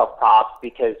yourself props,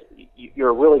 because you're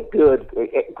a really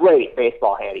great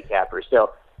baseball handicapper.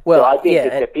 So I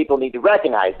think that people need to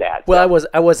recognize that. Well, so.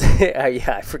 I was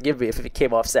forgive me if it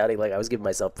came off sounding like I was giving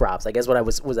myself props. I guess what I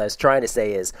was trying to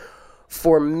say is,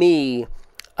 for me,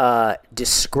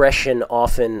 discretion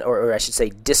often, or I should say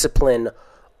discipline,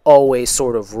 always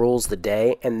sort of rules the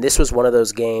day, and this was one of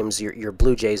those games, your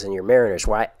Blue Jays and your Mariners,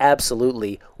 where I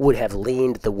absolutely would have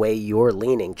leaned the way you're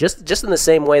leaning, just in the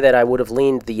same way that I would have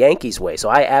leaned the Yankees' way. So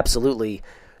I absolutely,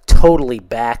 totally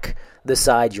back the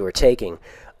side you're taking.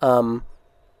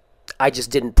 I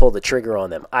just didn't pull the trigger on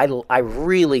them. I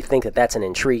really think that that's an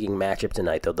intriguing matchup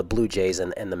tonight, though, the Blue Jays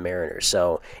and the Mariners.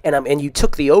 So and you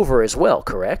took the over as well,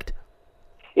 correct?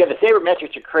 Yeah, the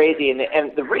sabermetrics are crazy,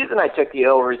 and the reason I took the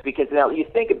over is because now you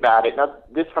think about it. Now,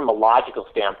 this from a logical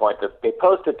standpoint, they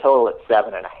post a total at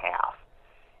 7.5,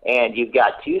 and you've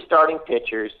got 2 starting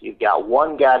pitchers. You've got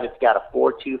one guy that's got a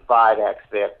 4.25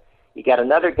 xFIP. You got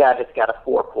another guy that's got a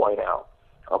 4.0.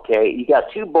 Okay, you got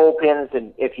 2 bullpens,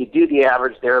 and if you do the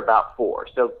average, they're about 4.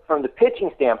 So from the pitching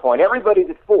standpoint, everybody's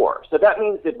at 4. So that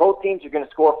means that both teams are going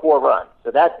to score 4 runs.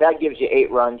 So that gives you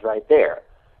 8 runs right there.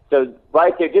 So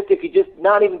right there, just if you just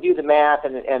not even do the math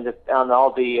and on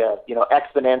all the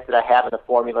exponents that I have in the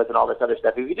formulas and all this other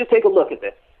stuff, if you just take a look at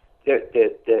the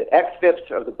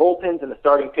xFIPs of the bullpens and the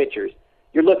starting pitchers,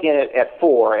 you're looking at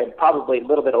 4 and probably a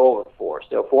little bit over 4.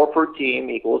 So 4 per team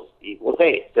equals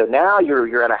 8. So now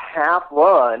you're at a half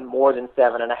run more than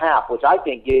 7.5, which I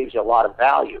think gives you a lot of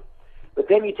value. But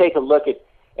then you take a look at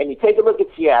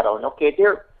Seattle, and okay,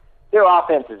 their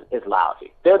offense is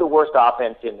lousy. They're the worst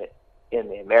offense in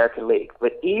the American League.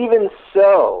 But even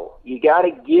so, you got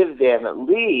to give them at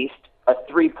least a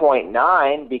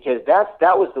 3.9, because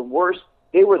that was the worst.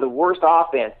 They were the worst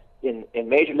offense in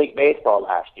Major League Baseball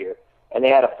last year, and they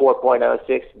had a 4.06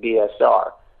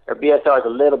 BSR. Their BSR is a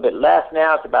little bit less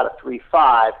now. It's about a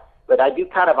 3.5, but I do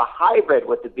kind of a hybrid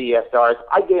with the BSRs.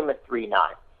 I gave them a 3.9.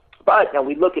 But now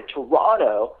we look at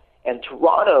Toronto, and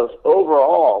Toronto's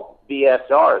overall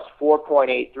BSR is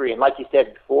 4.83, and like you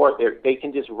said before, they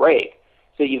can just rake.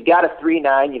 So you've got a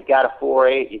 3.9, you've got a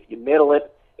 4.8. If you middle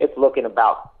it, it's looking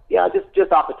about,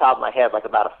 just off the top of my head, like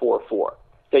about a 4.4.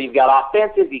 So you've got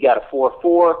offensive, you got a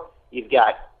 4.4, you've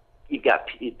got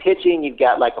pitching, you've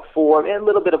got like a 4, and a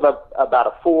little bit of about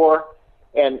a 4,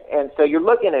 and so you're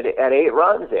looking at 8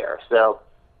 runs there. So,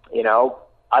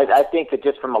 I think that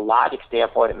just from a logic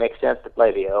standpoint, it makes sense to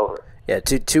play the over. Yeah,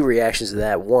 two reactions to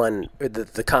that. One,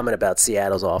 the comment about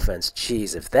Seattle's offense.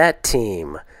 Geez, if that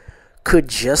team could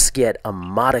just get a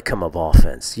modicum of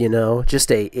offense,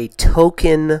 just a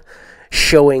token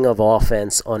showing of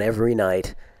offense on every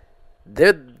night,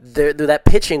 that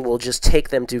pitching will just take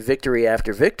them to victory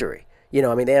after victory. You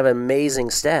know, I mean, they have an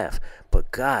amazing staff, but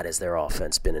God, has their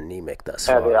offense been anemic thus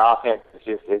far. The offense is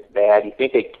just it's bad. You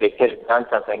think they could have done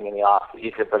something in the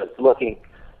offseason, but it's looking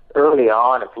early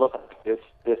on. It's looking like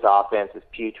this offense is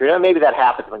putrid. And maybe that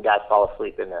happens when guys fall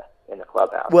asleep in the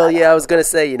clubhouse. Well, yeah, I was going to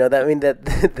say, you know, that I mean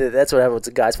that's what happens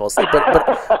when guys fall asleep.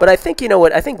 But I think, you know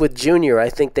what, I think with Junior, I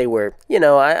think they were, you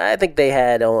know, I think they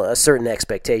had a certain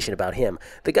expectation about him.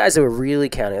 The guys that were really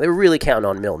counting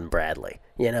on Milton Bradley.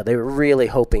 You know, they were really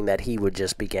hoping that he would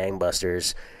just be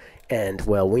gangbusters. And,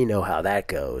 well, we know how that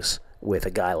goes with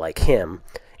a guy like him.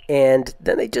 And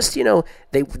then they just, you know,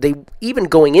 they even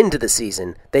going into the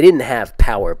season, they didn't have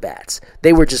power bats.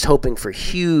 They were just hoping for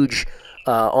huge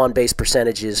on-base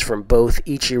percentages from both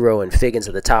Ichiro and Figgins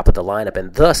at the top of the lineup.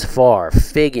 And thus far,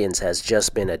 Figgins has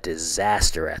just been a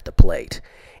disaster at the plate.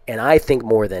 And I think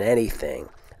more than anything,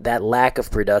 that lack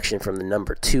of production from the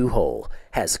number 2 hole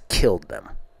has killed them.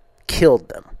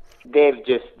 They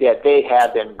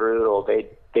have been brutal.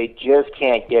 They just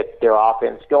can't get their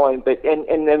offense going. But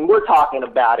and then we're talking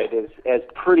about it as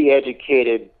pretty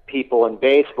educated people in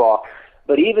baseball.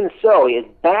 But even so, as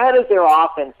bad as their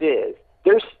offense is,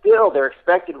 their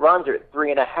expected runs are at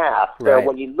 3.5. So right.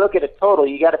 When you look at a total,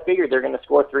 you got to figure they're going to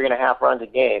score 3.5 runs a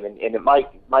game, and it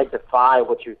might defy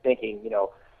what you're thinking, you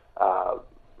know,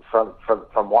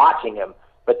 from watching them.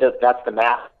 But that's the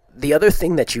math. The other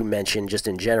thing that you mentioned, just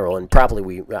in general, and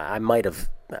probably I might have,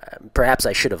 perhaps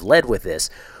I should have led with this,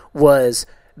 was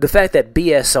the fact that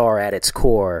BSR at its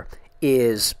core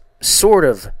is sort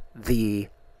of the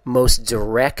most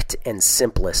direct and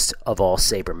simplest of all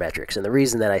sabermetrics. And the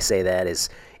reason that I say that is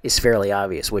fairly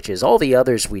obvious, which is all the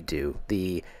others we do,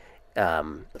 the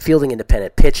fielding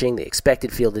independent pitching, the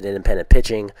expected fielded independent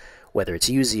pitching, whether it's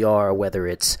UZR, whether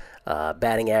it's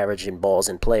batting average and balls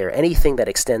in play, or anything that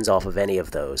extends off of any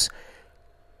of those.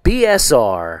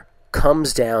 BSR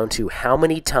comes down to how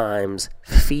many times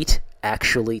feet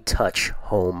actually touch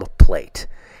home plate.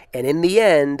 And in the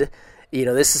end, you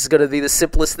know, this is going to be the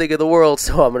simplest thing in the world,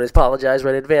 so I'm going to apologize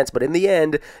right in advance. But in the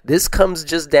end, this comes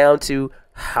just down to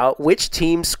which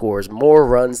team scores more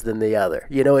runs than the other.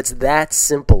 You know, it's that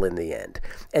simple in the end.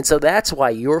 And so that's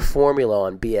why your formula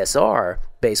on BSR,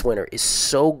 base winner, is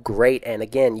so great. And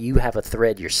again, you have a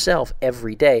thread yourself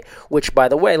every day, which, by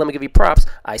the way, let me give you props.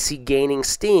 I see gaining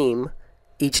steam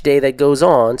each day that goes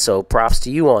on, so props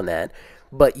to you on that.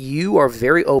 But you are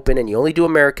very open, and you only do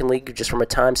American League just from a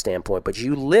time standpoint. But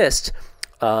you list,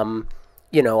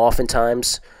 you know,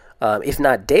 oftentimes, if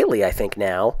not daily, I think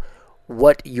now,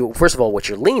 first of all, what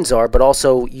your leans are, but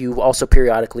also you also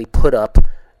periodically put up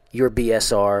your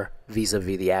BSR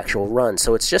vis-a-vis the actual run.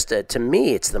 So it's just, to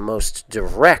me, it's the most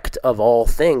direct of all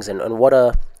things, and what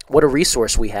a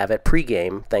resource we have at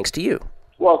pregame, thanks to you.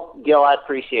 Well, Gil, I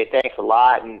appreciate it. Thanks a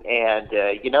lot. And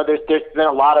you know, there's been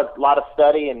a lot of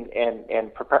study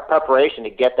and preparation to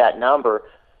get that number,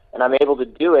 and I'm able to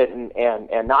do it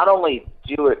and not only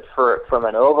do it from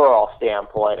an overall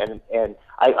standpoint, and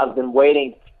I've been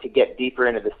waiting to get deeper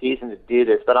into the season to do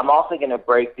this, but I'm also going to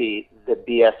break the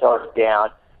BSRs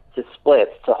down to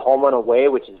splits, to home and away,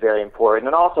 which is very important,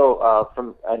 and also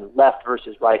from left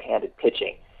versus right-handed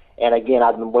pitching. And again,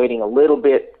 I've been waiting a little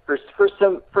bit for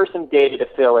some data to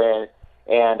fill in,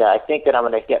 and I think that I'm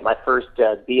going to get my first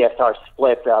BSR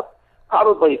splits up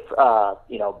probably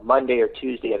you know, Monday or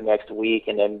Tuesday of next week,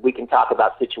 and then we can talk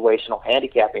about situational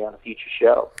handicapping on a future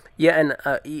show. Yeah,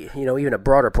 and you know, even a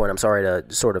broader point. I'm sorry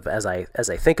to sort of as I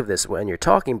think of this when you're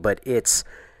talking, but it's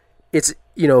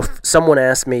you know, if someone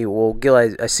asked me, well, Gil,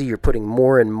 I see you're putting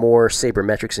more and more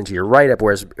sabermetrics into your write-up,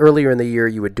 whereas earlier in the year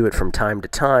you would do it from time to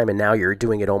time, and now you're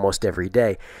doing it almost every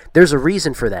day. There's a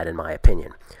reason for that, in my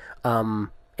opinion. And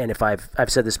if I've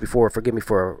said this before, forgive me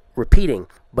for repeating,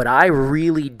 but I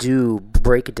really do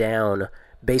break down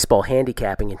baseball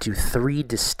handicapping into 3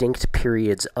 distinct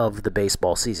periods of the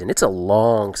baseball season. It's a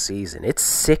long season. It's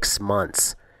 6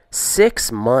 months.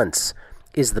 6 months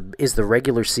is the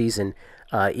regular season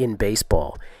in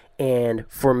baseball. And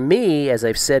for me, as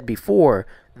I've said before,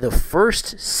 the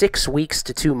first 6 weeks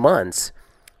to 2 months,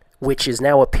 which is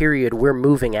now a period we're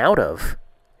moving out of,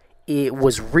 it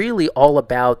was really all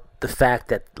about the fact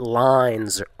that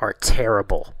lines are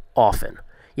terrible often.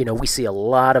 You know, we see a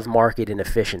lot of market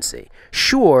inefficiency.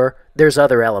 Sure, there's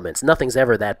other elements. Nothing's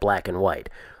ever that black and white.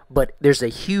 But there's a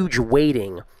huge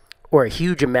weighting, or a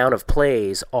huge amount of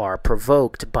plays are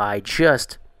provoked by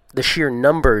just the sheer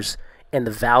numbers and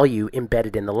the value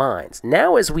embedded in the lines.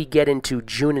 Now as we get into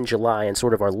June and July and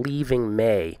sort of are leaving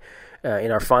May,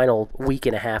 in our final week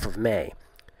and a half of May,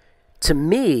 to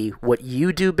me, what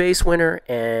you do, base winner,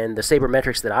 and the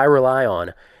sabermetrics that I rely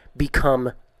on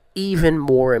become even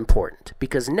more important,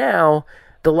 because now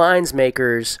the lines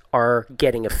makers are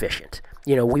getting efficient.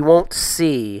 We won't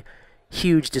see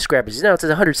huge discrepancies. Now, it's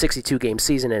a 162-game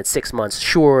season and it's 6 months.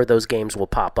 Sure, those games will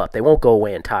pop up. They won't go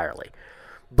away entirely.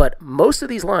 But most of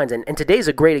these lines, and today's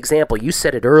a great example. You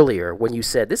said it earlier when you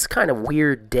said this is kind of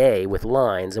weird day with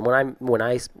lines. And when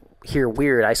I hear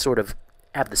weird, I sort of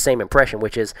have the same impression,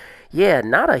 which is,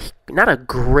 not a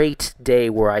great day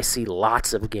where I see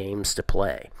lots of games to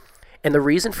play. And the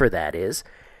reason for that is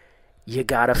you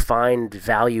got to find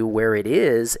value where it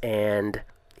is, and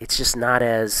it's just not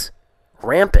as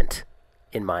rampant,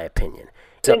 in my opinion.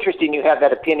 It's interesting you have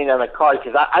that opinion on the card,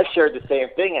 because I shared the same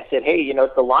thing. I said, hey,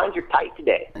 the lines are tight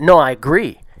today. No, I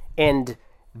agree. And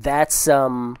that's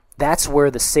where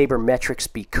the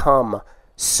sabermetrics become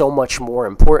so much more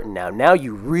important now. Now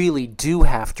you really do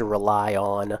have to rely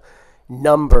on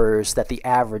numbers that the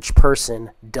average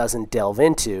person doesn't delve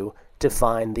into to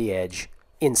find the edge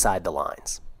inside the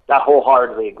lines. I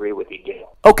wholeheartedly agree with you,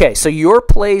 Gail. Okay, so your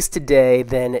plays today,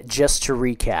 then, just to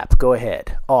recap, go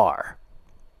ahead, are?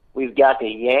 We've got the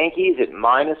Yankees at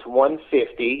minus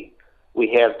 150.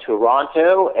 We have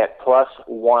Toronto at plus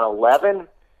 111.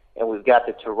 And we've got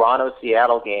the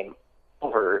Toronto-Seattle game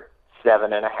over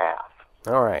 7.5.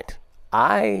 All right.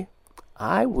 I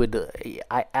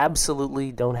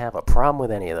absolutely don't have a problem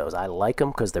with any of those. I like them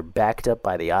because they're backed up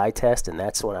by the eye test, and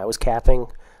that's when I was capping.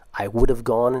 I would have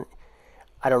gone,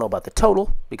 I don't know about the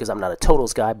total because I'm not a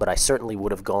totals guy, but I certainly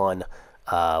would have gone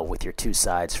with your two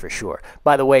sides for sure.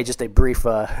 By the way, just a brief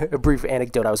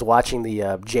anecdote. I was watching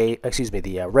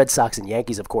the Red Sox and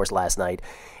Yankees, of course, last night,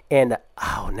 and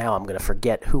now I'm going to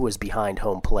forget who was behind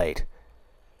home plate.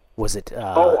 Was it?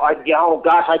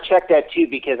 Gosh, I checked that too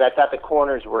because I thought the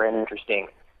corners were interesting.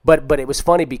 But it was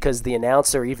funny because the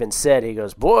announcer even said, he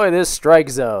goes, "Boy, this strike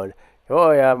zone.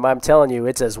 Oh yeah, I'm telling you,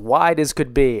 it's as wide as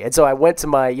could be." And so I went to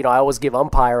my, I always give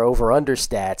umpire over/under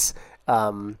stats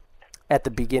at the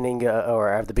beginning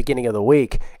of the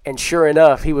week, and sure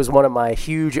enough, he was one of my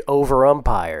huge over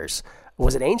umpires.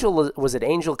 Was it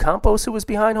Angel Campos who was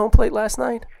behind home plate last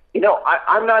night?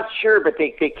 I'm not sure, but they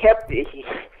kept.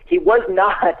 He was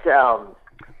not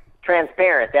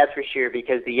transparent, that's for sure,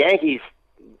 because the Yankees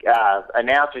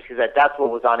announcers, because that's what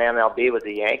was on MLB, was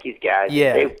the Yankees guys.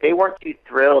 Yeah. They weren't too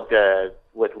thrilled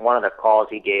with one of the calls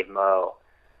he gave Mo.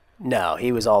 No,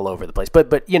 he was all over the place.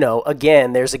 But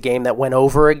again, there's a game that went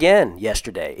over again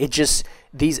yesterday. It just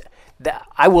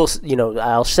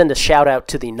I'll send a shout out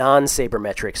to the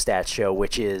non-sabermetric stats show,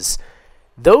 which is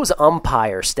those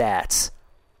umpire stats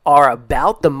are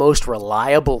about the most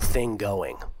reliable thing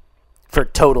going for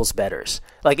totals bettors.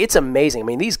 Like, it's amazing. I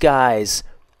mean, these guys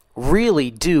really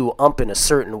do ump in a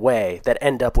certain way that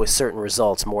end up with certain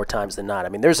results more times than not. I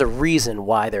mean, there's a reason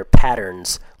why their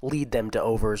patterns lead them to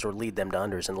overs or lead them to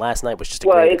unders, and last night was just a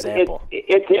great example.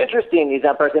 It's interesting, these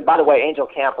umpires, and by the way, Angel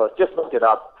Campos, just looked it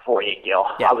up for you, Gil.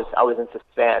 Yeah. I was in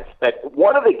suspense. But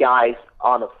one of the guys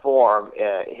on the forum,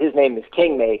 his name is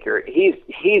Kingmaker, he's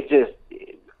just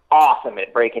awesome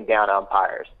at breaking down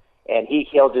umpires. And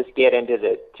he'll just get into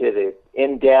the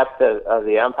in-depth of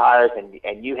the umpires,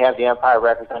 and you have the umpire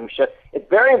records on your show. It's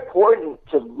very important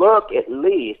to look, at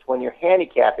least when you're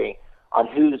handicapping, on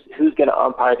who's going to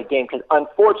umpire the game, because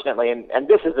unfortunately, and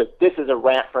this is a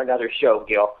rant for another show,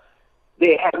 Gil,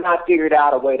 they have not figured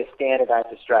out a way to standardize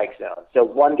the strike zone. So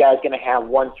one guy's going to have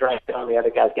one strike zone, the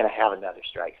other guy's going to have another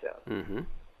strike zone. Mm-hmm.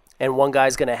 And one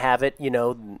guy's going to have it,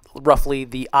 roughly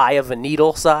the eye of a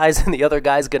needle size, and the other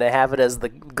guy's going to have it as the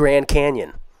Grand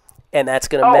Canyon. And that's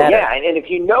going to matter. Yeah, and if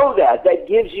you know that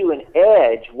gives you an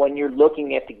edge when you're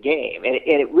looking at the game. And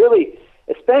it really,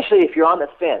 especially if you're on the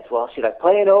fence, well, should I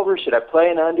play an over? Should I play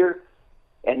an under?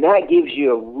 And that gives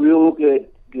you a real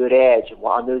good edge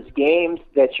on those games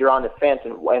that you're on the fence.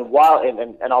 And I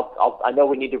know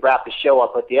we need to wrap the show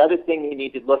up, but the other thing you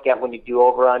need to look at when you do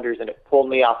over-unders, and it pulled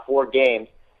me off 4 games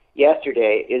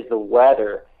yesterday, is the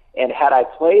weather. And had I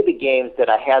played the games that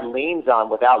I had leans on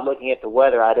without looking at the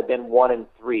weather, I'd have been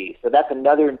 1-3. So that's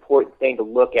another important thing to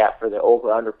look at for the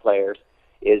over/under players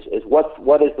is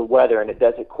what is the weather, and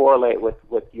does it correlate with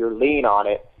your lean on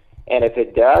it? And if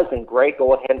it does, then great,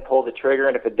 go ahead and pull the trigger.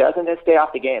 And if it doesn't, then stay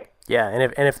off the game. Yeah,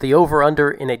 and if the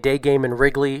over/under in a day game in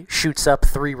Wrigley shoots up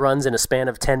 3 runs in a span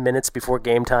of 10 minutes before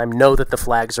game time, know that the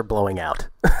flags are blowing out.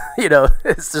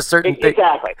 It's a certain thing.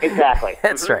 Exactly.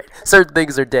 That's right. Certain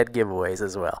things are dead giveaways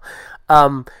as well.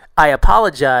 I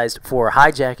apologized for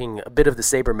hijacking a bit of the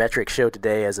sabermetric show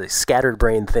today as a scattered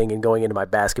brain thing and going into my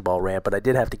basketball rant, but I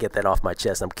did have to get that off my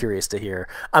chest. I'm curious to hear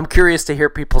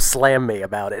people slam me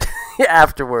about it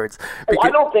afterwards. I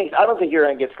don't think you're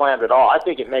going to get slammed at all. I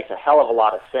think it makes a hell of a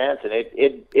lot of sense, and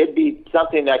it'd be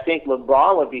something that I think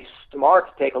LeBron would be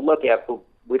smart to take a look at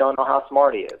we don't know how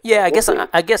smart he is. Yeah, I guess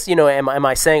am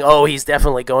I saying, oh, he's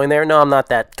definitely going there? No, I'm not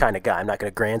that kind of guy. I'm not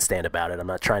going to grandstand about it. I'm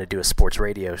not trying to do a sports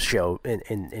radio show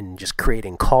in just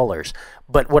creating callers.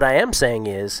 But what I am saying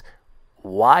is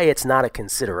why it's not a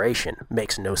consideration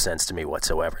makes no sense to me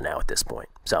whatsoever now at this point.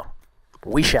 So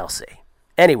we shall see.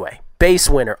 Anyway, base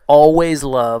winner. Always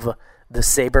love the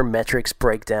sabermetrics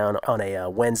breakdown on a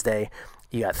Wednesday.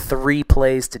 You got 3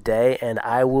 plays today, and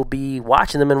I will be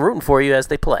watching them and rooting for you as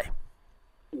they play.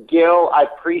 Gil, I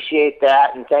appreciate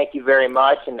that, and thank you very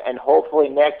much. And hopefully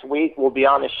next week we'll be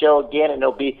on the show again, and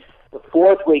it'll be the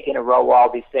 4th week in a row where I'll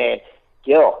be saying,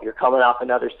 Gil, you're coming off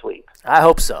another sweep. I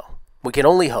hope so. We can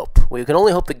only hope. We can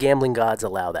only hope the gambling gods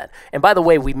allow that. And by the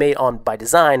way, by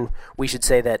design, we should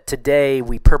say that today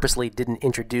we purposely didn't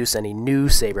introduce any new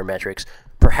sabermetrics.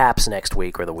 Perhaps next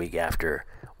week or the week after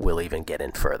we'll even get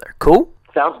in further. Cool?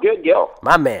 Sounds good, Gil.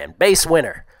 My man, base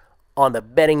winner on the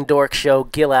Betting Dork Show,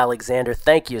 Gil Alexander.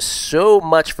 Thank you so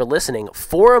much for listening.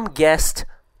 Forum guest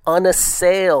on a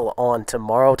sale on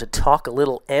tomorrow to talk a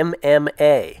little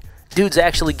MMA. Dude's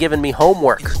actually giving me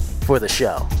homework for the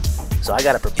show, so I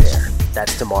got to prepare.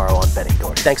 That's tomorrow on Betting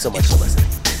Dork. Thanks so much for listening.